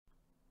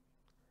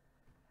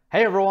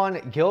Hey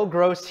everyone, Gill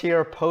Gross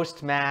here,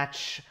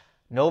 post-match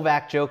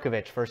Novak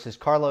Djokovic versus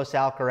Carlos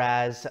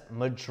Alcaraz,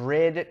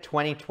 Madrid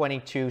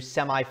 2022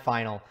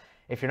 semifinal.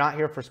 If you're not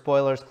here for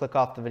spoilers, click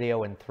off the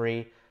video in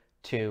 3,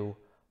 2,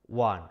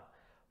 1.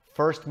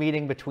 First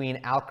meeting between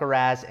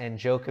Alcaraz and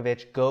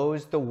Djokovic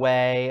goes the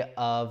way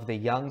of the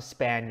young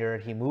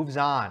Spaniard. He moves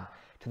on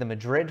to the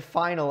Madrid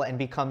final and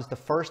becomes the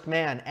first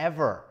man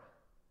ever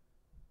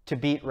to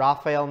beat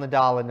Rafael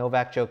Nadal and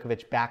Novak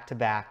Djokovic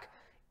back-to-back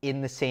in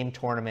the same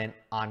tournament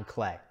on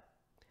clay.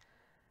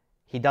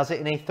 He does it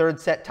in a third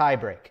set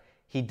tiebreak.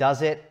 He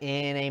does it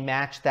in a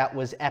match that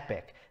was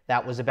epic.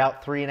 That was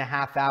about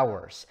 3.5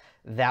 hours.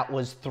 That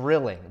was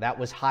thrilling. That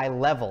was high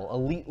level,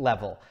 elite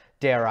level,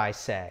 dare I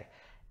say.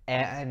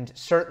 And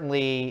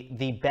certainly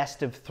the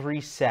best of 3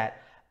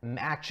 set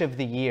match of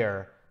the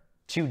year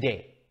to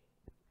date.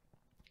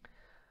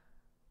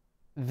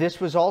 This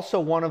was also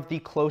one of the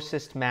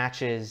closest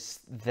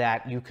matches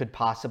that you could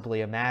possibly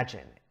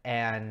imagine.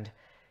 And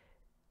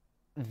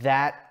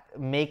that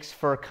makes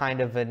for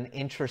kind of an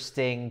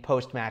interesting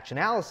post-match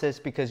analysis,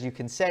 because you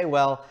can say,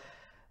 well,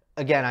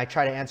 again, I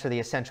try to answer the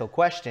essential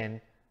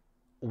question,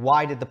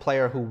 why did the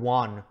player who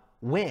won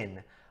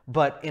win?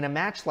 But in a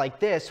match like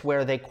this,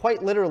 where they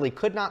quite literally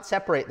could not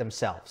separate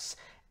themselves,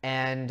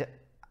 and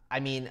I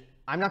mean,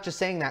 I'm not just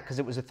saying that because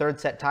it was a third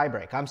set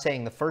tiebreak. I'm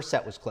saying the first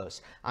set was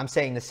close. I'm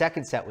saying the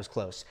second set was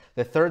close.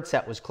 The third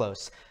set was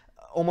close.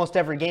 Almost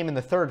every game in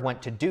the third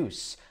went to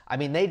deuce. I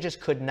mean, they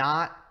just could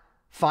not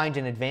find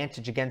an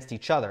advantage against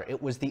each other.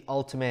 It was the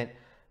ultimate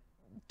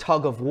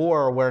tug of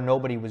war where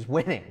nobody was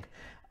winning.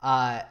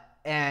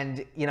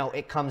 And, you know,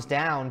 it comes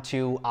down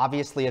to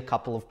obviously a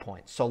couple of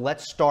points. So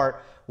let's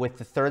start with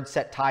the third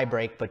set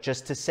tiebreak. But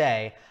just to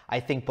say, I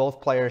think both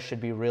players should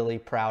be really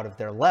proud of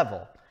their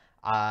level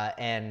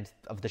and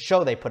of the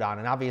show they put on.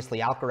 And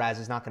obviously Alcaraz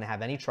is not going to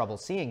have any trouble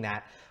seeing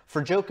that.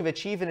 For Djokovic,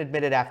 he even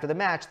admitted after the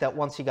match that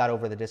once he got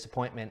over the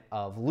disappointment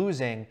of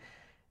losing,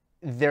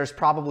 there's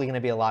probably going to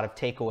be a lot of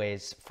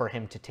takeaways for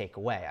him to take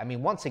away. I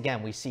mean, once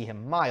again, we see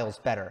him miles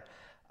better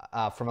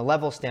from a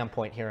level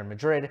standpoint here in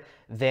Madrid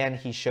than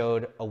he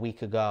showed a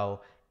week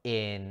ago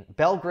in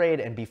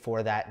Belgrade and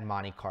before that in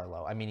Monte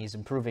Carlo. I mean, he's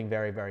improving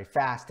very, very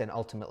fast, and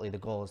ultimately the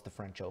goal is the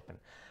French Open.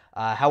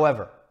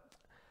 However,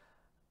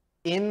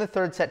 in the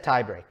third set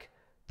tiebreak,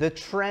 the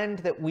trend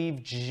that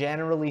we've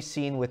generally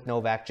seen with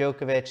Novak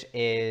Djokovic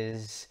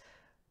is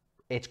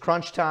it's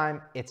crunch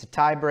time, it's a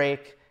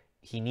tiebreak,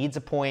 he needs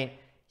a point.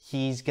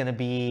 He's going to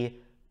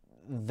be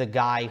the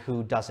guy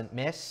who doesn't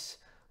miss,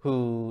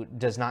 who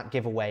does not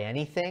give away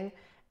anything,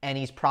 and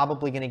he's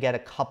probably going to get a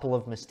couple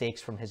of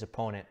mistakes from his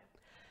opponent.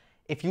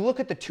 If you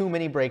look at the 2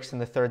 mini breaks in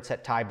the third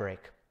set tiebreak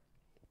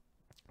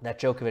that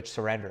Djokovic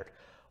surrendered,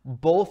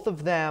 both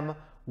of them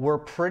were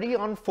pretty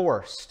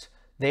unforced.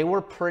 They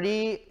were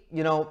pretty,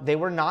 you know, they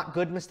were not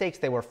good mistakes.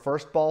 They were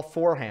first ball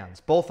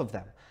forehands, both of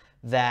them,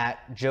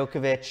 that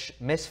Djokovic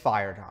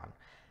misfired on.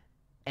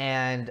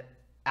 And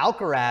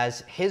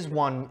Alcaraz, his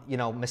one,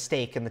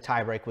 mistake in the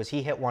tiebreak was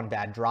he hit one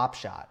bad drop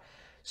shot.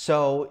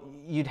 So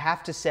you'd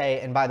have to say,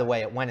 and by the way,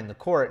 it went in the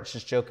court. It's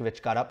just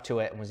Djokovic got up to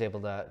it and was able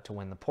to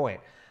win the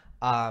point.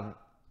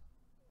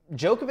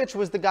 Djokovic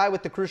was the guy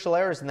with the crucial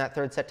errors in that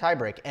third set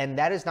tiebreak. And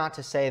that is not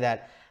to say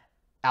that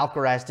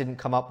Alcaraz didn't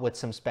come up with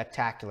some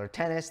spectacular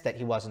tennis, that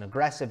he wasn't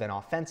aggressive and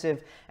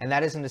offensive. And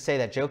that isn't to say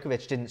that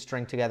Djokovic didn't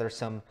string together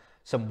some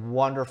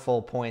wonderful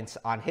points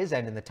on his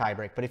end in the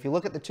tiebreak. But if you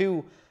look at the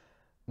 2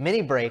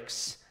 mini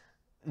breaks,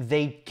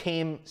 they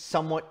came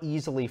somewhat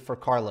easily for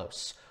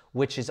Carlos,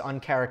 which is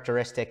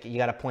uncharacteristic. You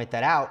got to point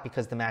that out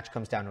because the match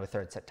comes down to a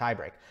third set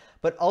tiebreak.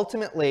 But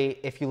ultimately,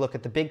 if you look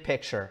at the big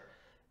picture,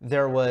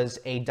 there was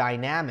a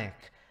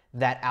dynamic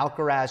that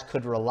Alcaraz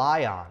could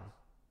rely on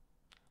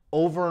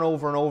over and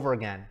over and over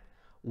again,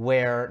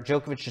 where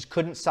Djokovic just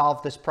couldn't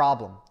solve this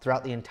problem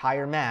throughout the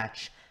entire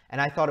match. And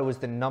I thought it was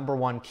the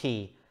 #1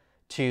 key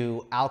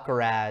to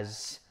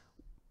Alcaraz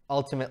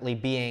ultimately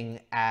being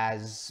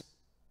as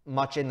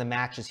much in the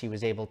match as he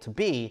was able to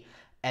be,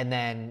 and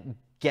then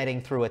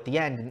getting through at the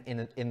end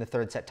in the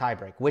third set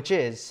tiebreak, which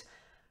is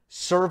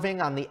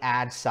serving on the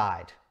ad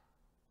side,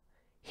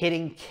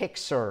 hitting kick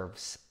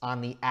serves on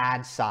the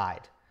ad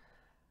side.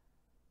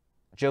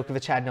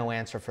 Djokovic had no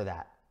answer for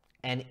that.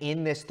 And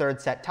in this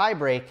third set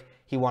tiebreak,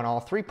 he won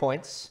all 3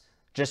 points,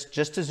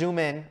 just to zoom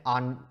in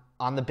on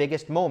the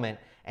biggest moment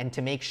and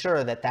to make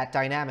sure that that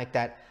dynamic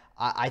that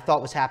I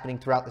thought was happening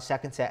throughout the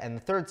second set and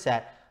the third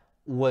set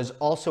was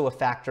also a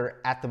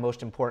factor at the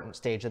most important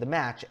stage of the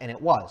match, and it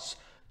was.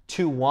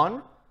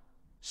 2-1,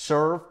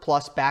 serve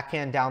plus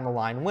backhand down the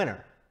line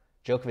winner.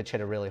 Djokovic hit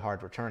a really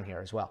hard return here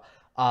as well.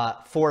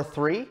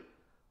 4-3,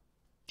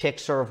 kick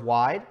serve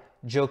wide.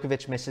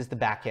 Djokovic misses the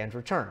backhand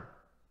return.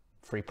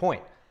 Free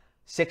point.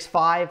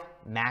 6-5,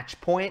 match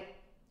point.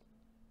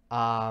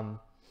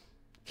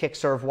 Kick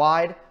serve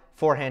wide,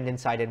 forehand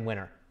inside in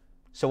winner.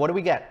 So what do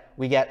we get?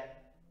 We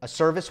get a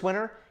service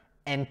winner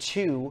and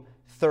 2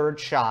 third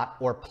shot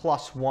or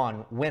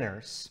 +1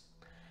 winners.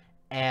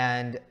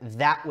 And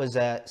that was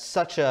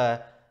such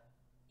a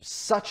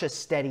such a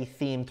steady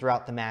theme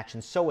throughout the match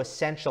and so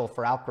essential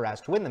for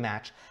Alcaraz to win the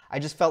match. I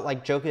just felt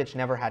like Djokovic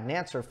never had an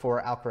answer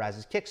for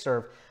Alcaraz's kick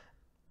serve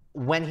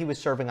when he was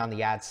serving on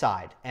the ad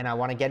side. And I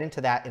want to get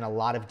into that in a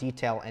lot of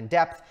detail and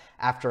depth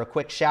after a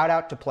quick shout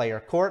out to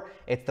PlayYourCourt.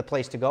 It's the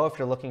place to go if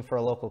you're looking for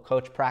a local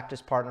coach,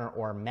 practice partner,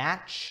 or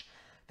match.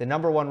 The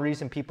number one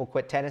reason people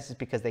quit tennis is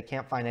because they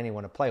can't find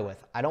anyone to play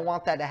with. I don't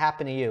want that to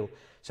happen to you.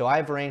 So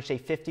I've arranged a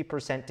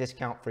 50%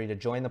 discount for you to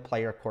join the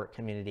PlayYourCourt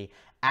community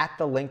at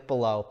the link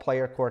below,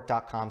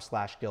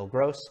 playyourcourt.com/Gill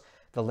Gross.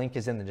 The link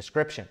is in the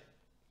description.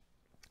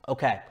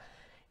 Okay.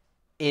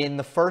 In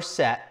the first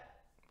set,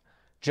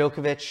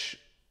 Djokovic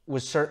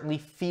was certainly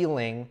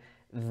feeling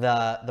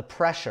the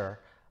pressure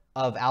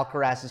of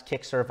Alcaraz's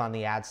kick serve on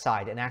the ad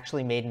side and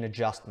actually made an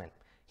adjustment.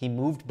 He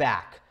moved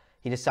back.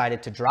 He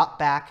decided to drop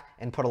back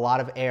and put a lot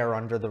of air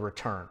under the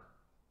return.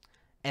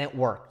 And it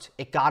worked.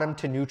 It got him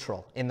to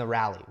neutral in the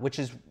rally, which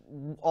is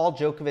all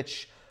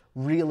Djokovic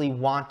really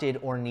wanted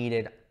or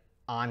needed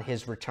on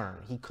his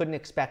return. He couldn't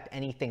expect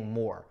anything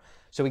more.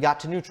 So he got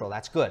to neutral.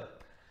 That's good.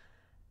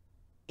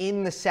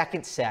 In the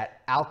second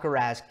set,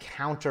 Alcaraz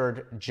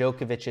countered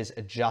Djokovic's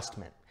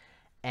adjustment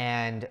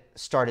and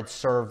started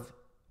serve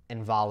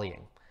and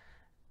volleying.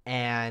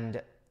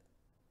 And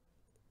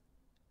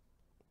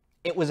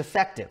it was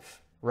effective,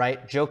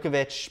 right?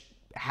 Djokovic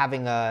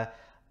having a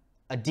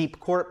deep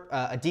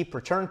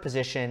return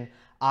position,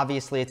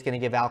 obviously it's going to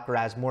give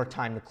Alcaraz more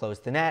time to close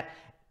the net.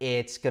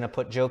 It's going to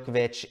put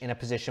Djokovic in a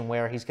position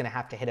where he's going to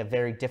have to hit a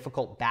very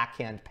difficult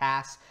backhand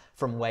pass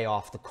from way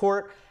off the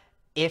court.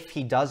 If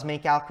he does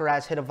make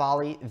Alcaraz hit a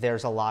volley,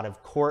 there's a lot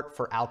of court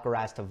for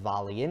Alcaraz to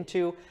volley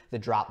into, the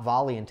drop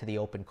volley into the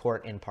open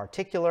court in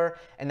particular,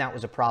 and that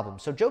was a problem.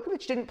 So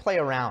Djokovic didn't play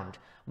around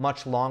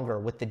much longer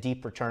with the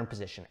deep return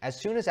position. As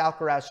soon as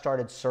Alcaraz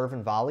started serve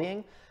and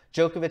volleying,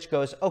 Djokovic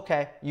goes,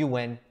 okay, you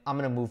win, I'm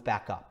going to move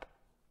back up.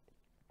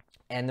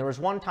 And there was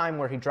one time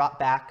where he dropped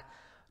back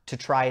to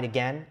try it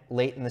again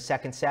late in the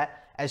second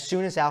set. As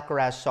soon as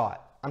Alcaraz saw it,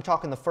 I'm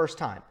talking the first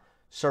time,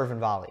 serve and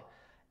volley.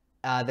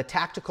 The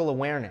tactical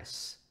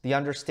awareness, the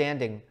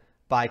understanding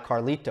by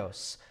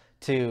Carlitos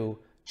to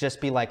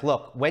just be like,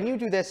 look, when you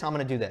do this, I'm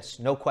going to do this.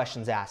 No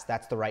questions asked.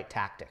 That's the right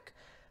tactic.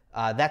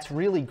 That's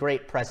really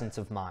great presence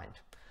of mind.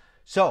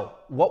 So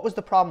what was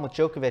the problem with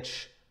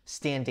Djokovic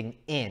standing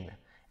in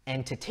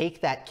and to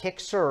take that kick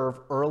serve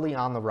early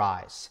on the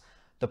rise?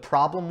 The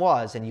problem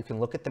was, and you can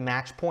look at the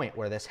match point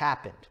where this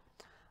happened,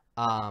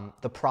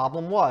 the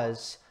problem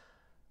was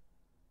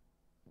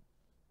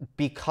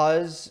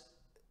because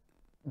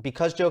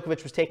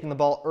Djokovic was taking the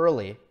ball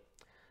early,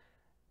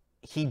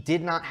 he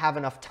did not have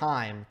enough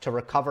time to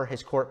recover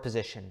his court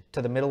position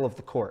to the middle of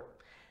the court.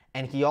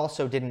 And he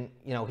also didn't,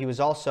 he was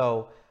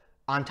also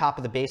on top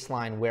of the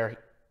baseline where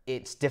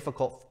it's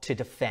difficult to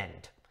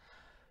defend.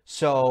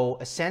 So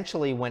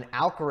essentially when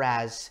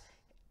Alcaraz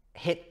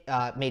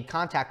made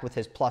contact with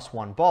his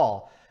 +1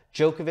 ball,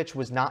 Djokovic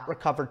was not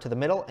recovered to the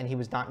middle and he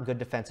was not in good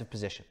defensive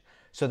position.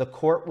 So the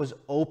court was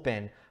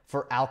open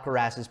for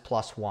Alcaraz's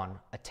 +1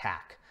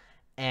 attack.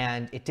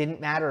 And it didn't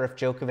matter if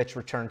Djokovic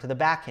returned to the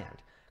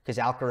backhand because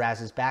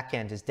Alcaraz's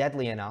backhand is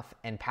deadly enough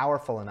and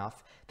powerful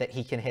enough that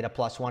he can hit a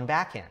 +1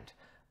 backhand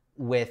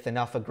with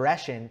enough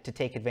aggression to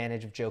take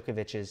advantage of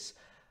Djokovic's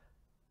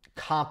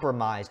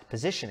compromised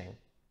positioning.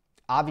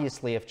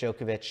 Obviously, if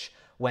Djokovic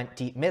went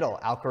deep middle,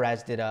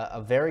 Alcaraz did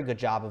a very good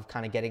job of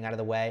kind of getting out of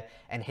the way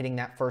and hitting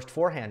that first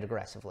forehand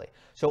aggressively.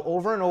 So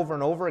over and over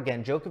and over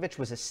again, Djokovic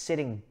was a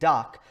sitting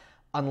duck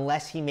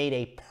unless he made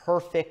a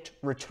perfect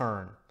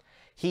return.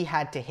 He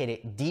had to hit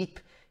it deep,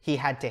 he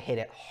had to hit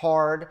it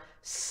hard,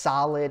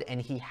 solid,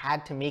 and he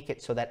had to make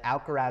it so that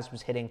Alcaraz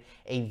was hitting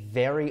a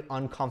very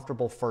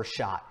uncomfortable first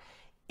shot.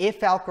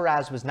 If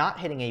Alcaraz was not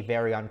hitting a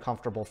very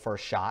uncomfortable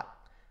first shot,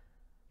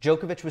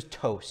 Djokovic was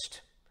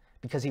toast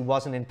because he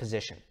wasn't in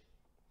position,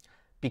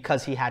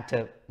 because he had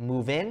to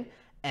move in,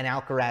 and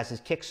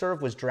Alcaraz's kick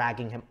serve was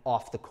dragging him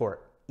off the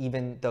court,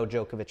 even though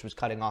Djokovic was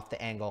cutting off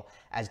the angle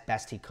as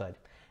best he could.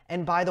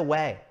 And by the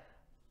way,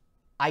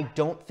 I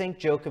don't think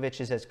Djokovic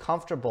is as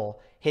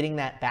comfortable hitting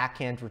that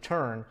backhand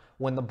return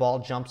when the ball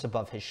jumps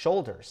above his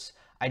shoulders.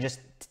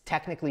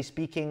 Technically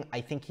speaking,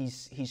 I think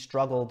he's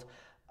struggled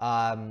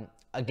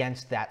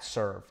against that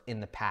serve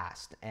in the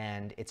past,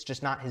 and it's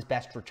just not his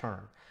best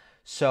return.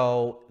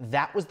 So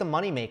that was the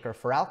moneymaker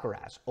for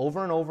Alcaraz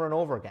over and over and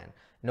over again.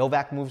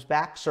 Novak moves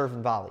back, serve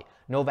and volley.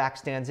 Novak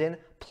stands in,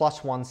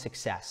 +1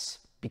 success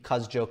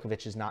because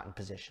Djokovic is not in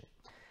position.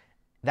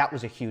 That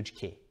was a huge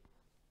key.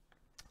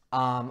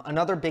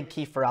 Another big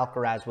key for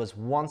Alcaraz was,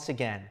 once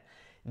again,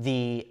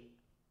 the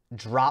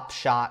drop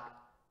shot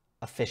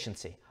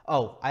efficiency.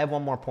 Oh, I have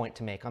one more point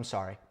to make, I'm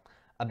sorry,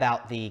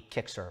 about the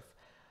kick serve.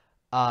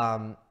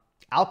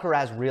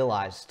 Alcaraz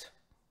realized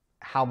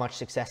how much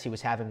success he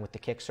was having with the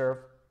kick serve,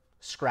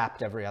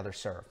 scrapped every other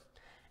serve.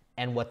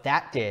 And what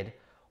that did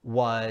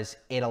was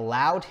it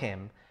allowed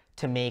him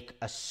to make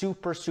a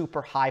super,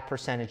 super high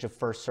percentage of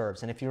first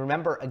serves. And if you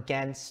remember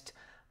against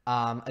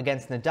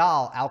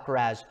Nadal,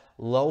 Alcaraz,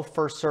 low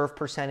first serve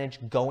percentage,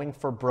 going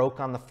for broke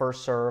on the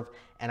first serve,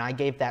 and I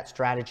gave that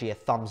strategy a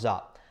thumbs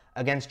up.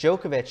 Against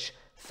Djokovic,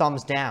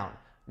 thumbs down.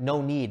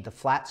 No need. The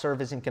flat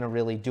serve isn't going to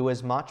really do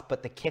as much,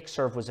 but the kick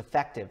serve was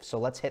effective. So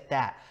let's hit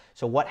that.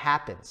 So what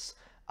happens?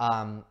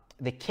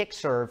 The kick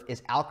serve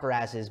is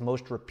Alcaraz's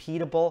most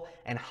repeatable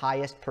and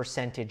highest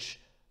percentage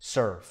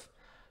serve.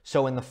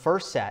 So in the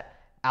first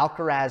set,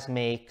 Alcaraz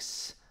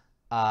makes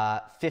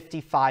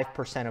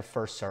 55% of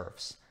first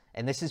serves.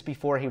 And this is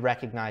before he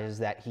recognizes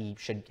that he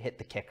should hit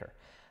the kicker.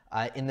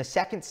 In the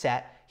second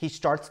set, he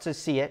starts to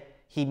see it.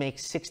 He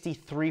makes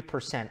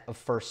 63% of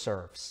first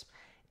serves.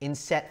 In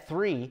set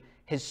 3,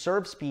 his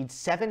serve speed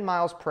 7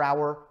 miles per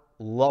hour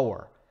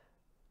lower.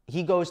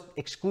 He goes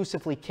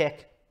exclusively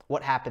kick.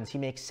 What happens? He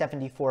makes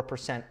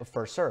 74% of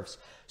first serves.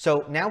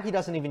 So now he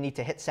doesn't even need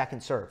to hit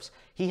second serves.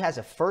 He has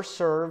a first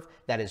serve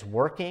that is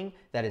working,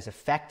 that is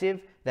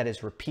effective, that is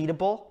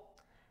repeatable,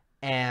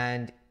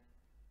 and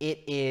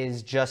it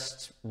is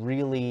just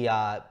really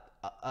a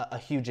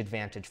huge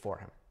advantage for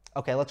him.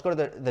 Okay, let's go to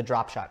the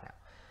drop shot now.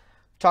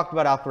 Talked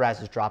about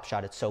Alcaraz's drop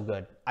shot. It's so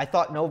good. I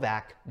thought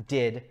Novak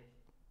did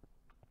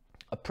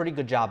a pretty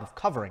good job of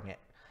covering it.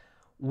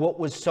 What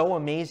was so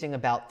amazing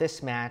about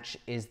this match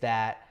is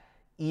that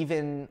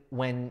even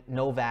when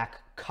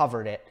Novak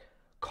covered it,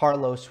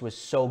 Carlos was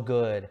so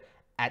good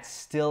at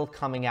still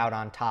coming out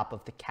on top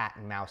of the cat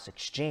and mouse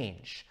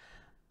exchange.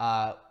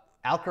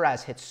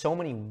 Alcaraz hit so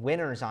many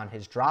winners on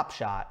his drop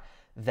shot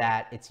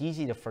that it's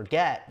easy to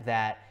forget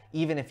that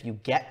even if you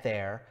get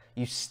there,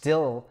 you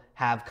still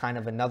have kind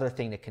of another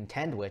thing to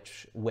contend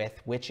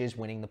with, which is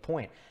winning the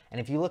point. And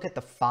if you look at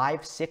the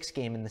 5-6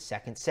 game in the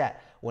second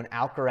set, when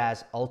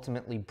Alcaraz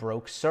ultimately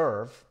broke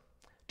serve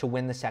to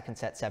win the second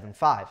set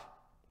 7-5,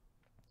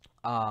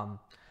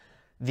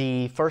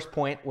 the first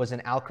point was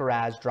an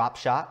Alcaraz drop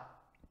shot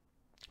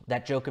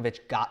that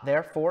Djokovic got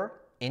there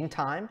for in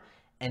time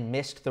and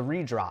missed the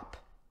redrop.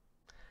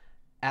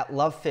 At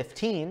love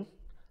 15,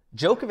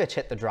 Djokovic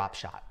hit the drop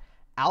shot.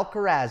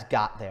 Alcaraz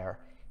got there,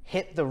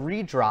 hit the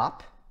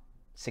redrop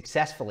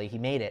successfully, he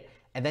made it,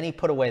 and then he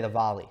put away the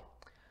volley.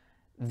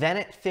 Then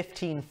at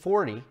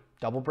 15-40,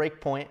 double break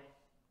point,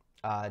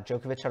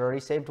 Djokovic had already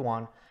saved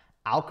one.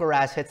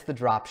 Alcaraz hits the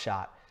drop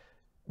shot.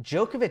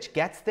 Djokovic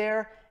gets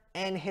there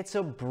and hits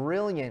a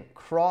brilliant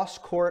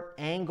cross-court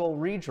angle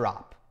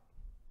redrop,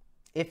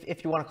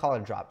 if you want to call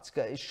it a drop. It's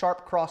a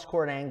sharp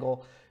cross-court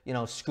angle, you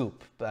know,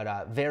 scoop, but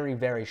a very,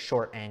 very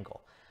short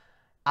angle.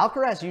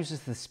 Alcaraz uses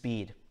the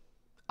speed.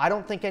 I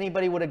don't think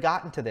anybody would have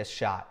gotten to this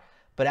shot,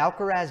 but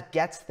Alcaraz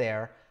gets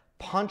there,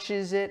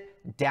 punches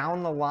it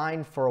down the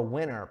line for a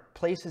winner,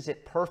 places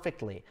it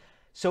perfectly.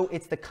 So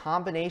it's the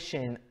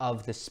combination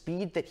of the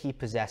speed that he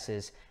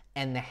possesses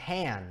and the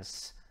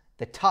hands,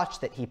 the touch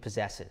that he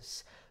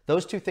possesses.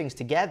 Those two things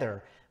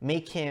together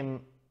make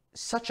him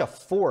such a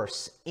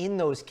force in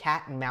those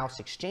cat and mouse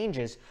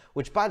exchanges,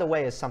 which, by the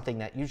way, is something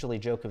that usually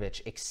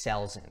Djokovic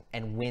excels in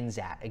and wins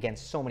at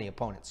against so many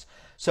opponents.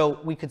 So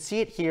we could see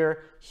it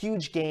here.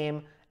 Huge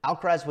game.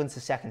 Alcaraz wins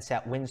the second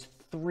set, wins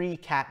 3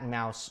 cat and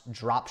mouse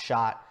drop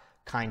shot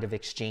kind of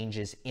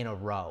exchanges in a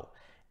row.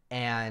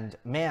 And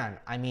man,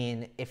 I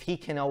mean, if he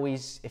can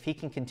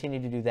continue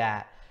to do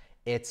that,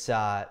 it's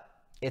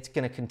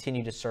going to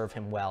continue to serve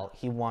him well.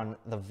 He won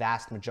the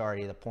vast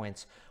majority of the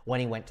points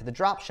when he went to the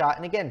drop shot.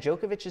 And again,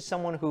 Djokovic is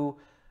someone who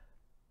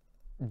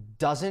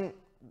doesn't,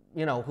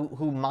 you know,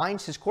 who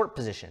minds his court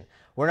position.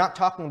 We're not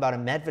talking about a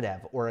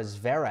Medvedev or a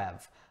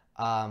Zverev,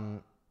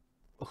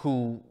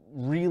 who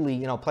really,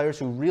 you know, players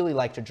who really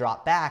like to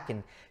drop back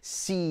and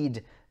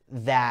cede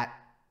that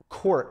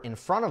court in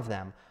front of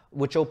them,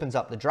 which opens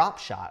up the drop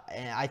shot.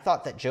 And I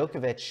thought that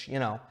Djokovic, you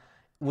know,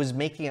 was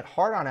making it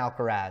hard on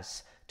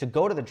Alcaraz to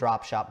go to the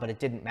drop shot, but it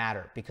didn't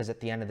matter because at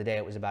the end of the day,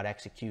 it was about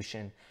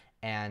execution.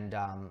 And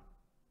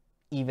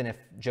even if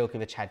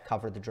Djokovic had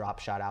covered the drop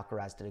shot,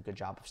 Alcaraz did a good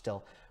job of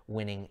still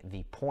winning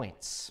the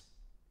points.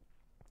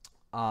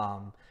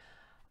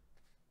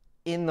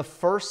 In the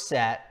first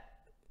set,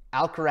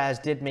 Alcaraz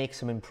did make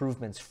some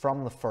improvements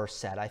from the first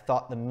set. I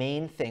thought the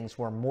main things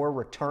were more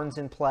returns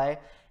in play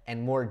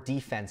and more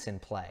defense in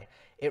play.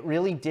 It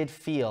really did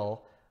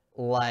feel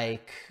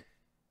like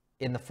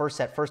in the first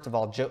set, first of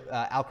all,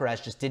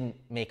 Alcaraz just didn't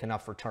make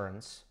enough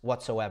returns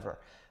whatsoever.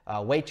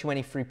 Way too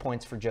many free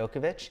points for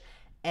Djokovic.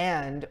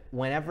 And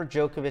whenever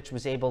Djokovic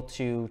was able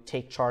to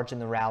take charge in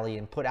the rally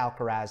and put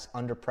Alcaraz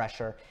under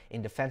pressure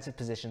in defensive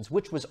positions,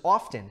 which was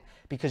often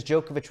because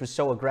Djokovic was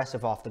so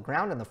aggressive off the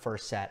ground in the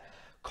first set,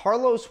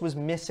 Carlos was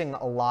missing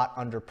a lot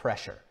under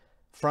pressure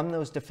from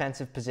those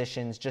defensive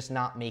positions, just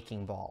not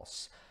making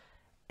balls.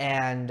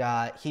 And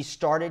he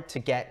started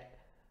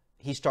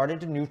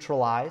to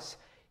neutralize.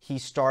 He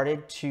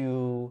started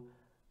to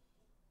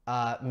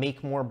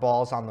make more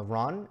balls on the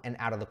run and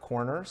out of the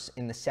corners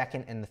in the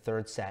second and the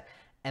third set.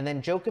 And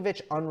then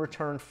Djokovic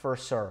unreturned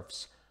first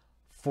serves,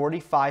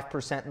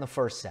 45% in the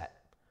first set,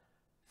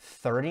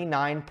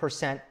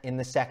 39% in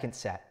the second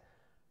set,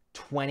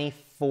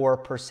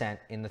 24%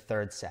 in the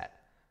third set.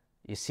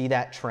 You see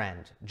that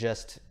trend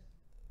just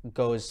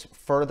goes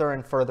further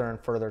and further and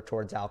further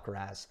towards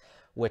Alcaraz,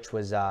 which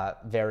was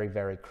very,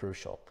 very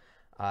crucial.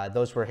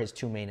 Those were his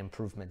 2 main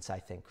improvements, I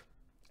think,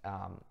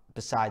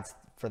 besides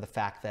for the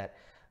fact that,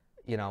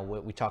 you know,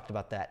 we talked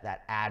about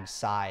that ad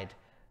side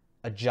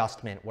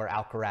adjustment where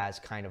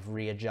Alcaraz kind of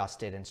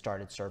readjusted and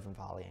started serving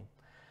volleying.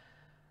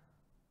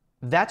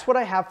 That's what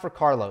I have for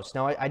Carlos.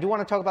 Now, I do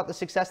want to talk about the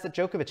success that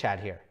Djokovic had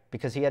here,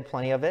 because he had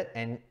plenty of it,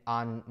 and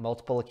on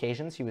multiple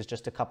occasions, he was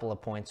just a couple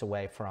of points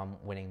away from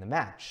winning the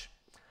match.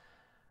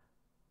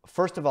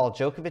 First of all,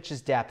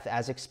 Djokovic's depth,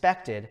 as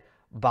expected,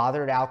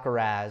 bothered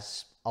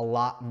Alcaraz a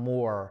lot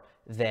more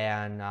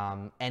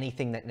than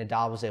anything that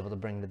Nadal was able to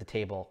bring to the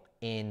table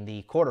in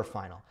the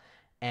quarterfinal.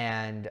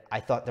 And I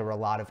thought there were a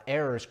lot of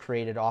errors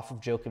created off of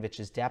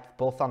Djokovic's depth,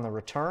 both on the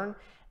return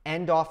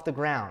and off the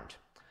ground.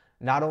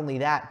 Not only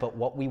that, but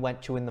what we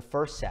went to in the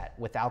first set,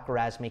 with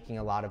Alcaraz making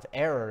a lot of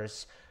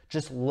errors,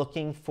 just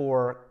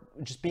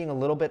being a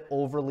little bit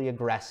overly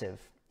aggressive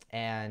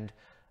and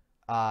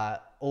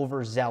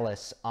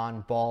overzealous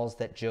on balls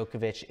that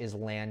Djokovic is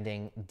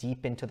landing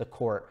deep into the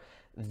court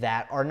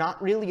that are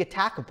not really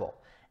attackable.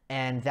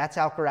 And that's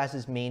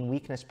Alcaraz's main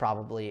weakness,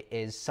 probably,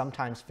 is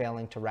sometimes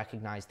failing to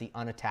recognize the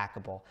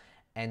unattackable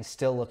and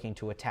still looking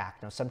to attack.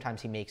 Now,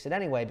 sometimes he makes it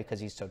anyway because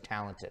he's so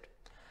talented.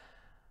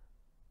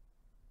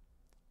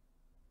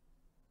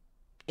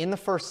 In the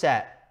first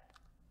set,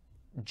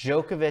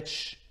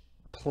 Djokovic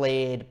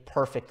played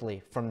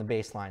perfectly from the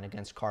baseline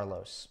against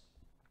Carlos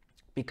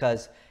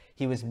because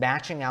he was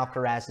matching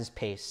Alcaraz's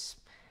pace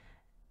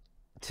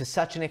to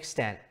such an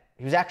extent.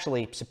 He was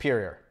actually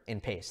superior in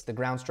pace. The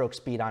ground stroke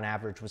speed on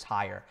average was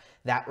higher.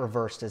 That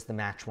reversed as the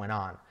match went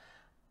on.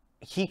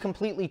 He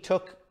completely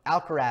took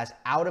Alcaraz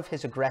out of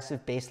his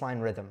aggressive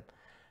baseline rhythm,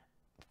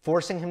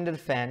 forcing him to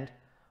defend,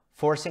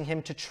 forcing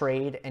him to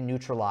trade and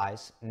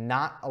neutralize,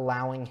 not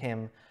allowing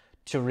him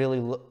to really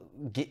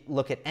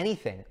look at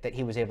anything that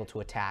he was able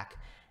to attack.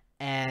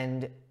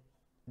 And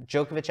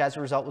Djokovic, as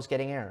a result, was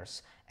getting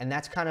errors. And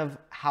that's kind of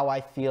how I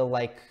feel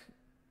like,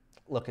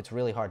 look, it's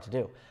really hard to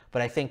do,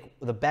 but I think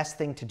the best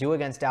thing to do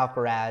against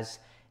Alcaraz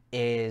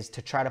is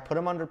to try to put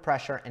him under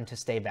pressure and to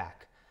stay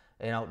back.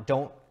 You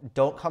know,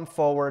 don't come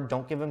forward.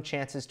 Don't give him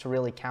chances to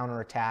really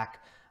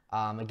counterattack.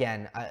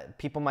 Again,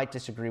 people might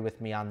disagree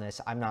with me on this.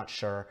 I'm not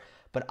sure,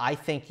 but I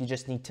think you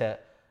just need to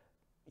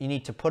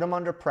put him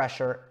under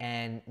pressure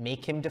and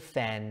make him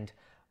defend,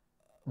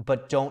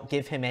 but don't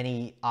give him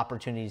any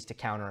opportunities to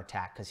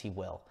counterattack, because he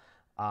will.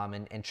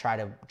 And try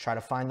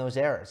to find those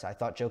errors. I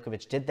thought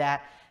Djokovic did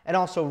that. And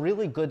also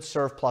really good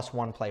serve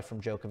 +1 play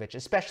from Djokovic,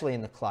 especially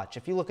in the clutch.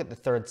 If you look at the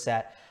third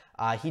set,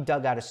 he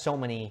dug out of so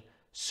many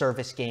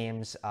service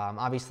games.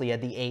 Obviously, he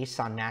had the ace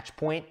on match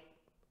point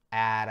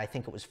at, I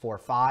think it was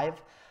 4-5.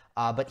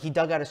 But he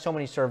dug out of so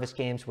many service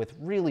games with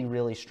really,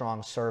 really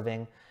strong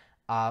serving.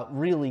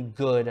 Really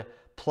good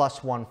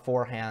 +1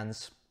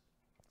 forehands.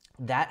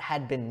 That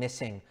had been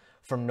missing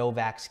from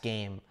Novak's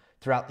game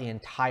throughout the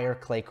entire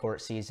clay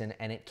court season,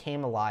 and it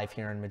came alive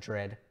here in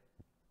Madrid.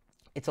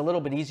 It's a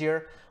little bit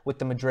easier with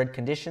the Madrid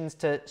conditions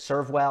to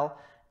serve well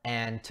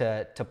and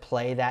to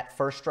play that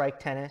first strike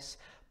tennis,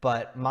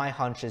 but my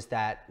hunch is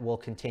that we'll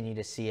continue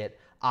to see it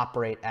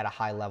operate at a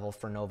high level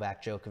for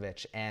Novak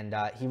Djokovic, and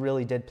he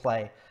really did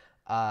play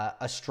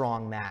a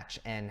strong match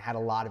and had a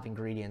lot of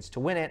ingredients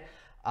to win it,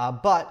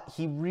 but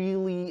he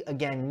really,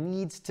 again,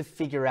 needs to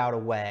figure out a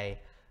way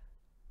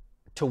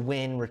to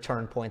win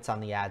return points on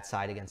the ad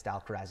side against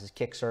Alcaraz's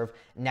kick serve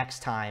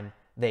next time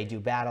they do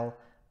battle.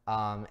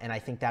 And I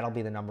think that'll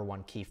be the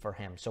 #1 key for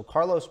him. So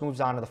Carlos moves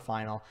on to the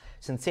final.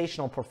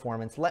 Sensational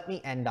performance. Let me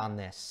end on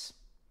this.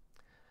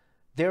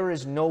 There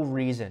is no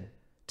reason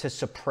to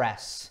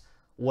suppress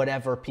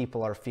whatever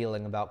people are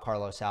feeling about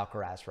Carlos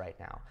Alcaraz right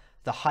now.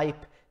 The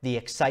hype, the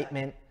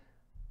excitement.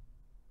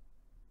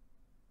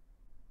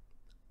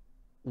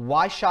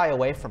 Why shy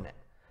away from it?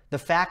 The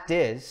fact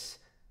is,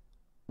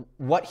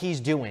 what he's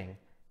doing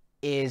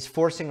is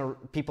forcing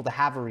people to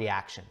have a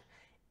reaction.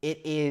 It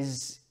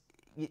is,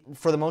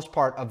 for the most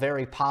part, a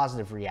very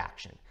positive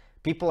reaction.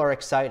 People are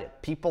excited.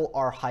 People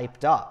are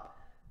hyped up.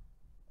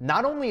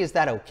 Not only is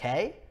that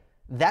okay,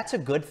 that's a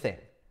good thing.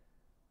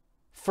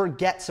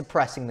 Forget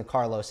suppressing the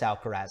Carlos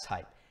Alcaraz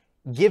hype.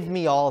 Give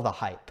me all the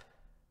hype.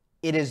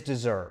 It is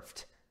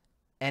deserved.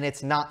 And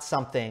it's not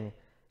something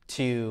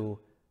to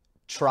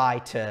try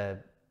to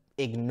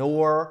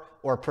ignore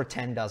or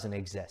pretend doesn't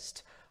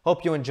exist.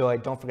 Hope you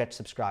enjoyed. Don't forget to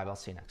subscribe. I'll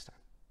see you next time.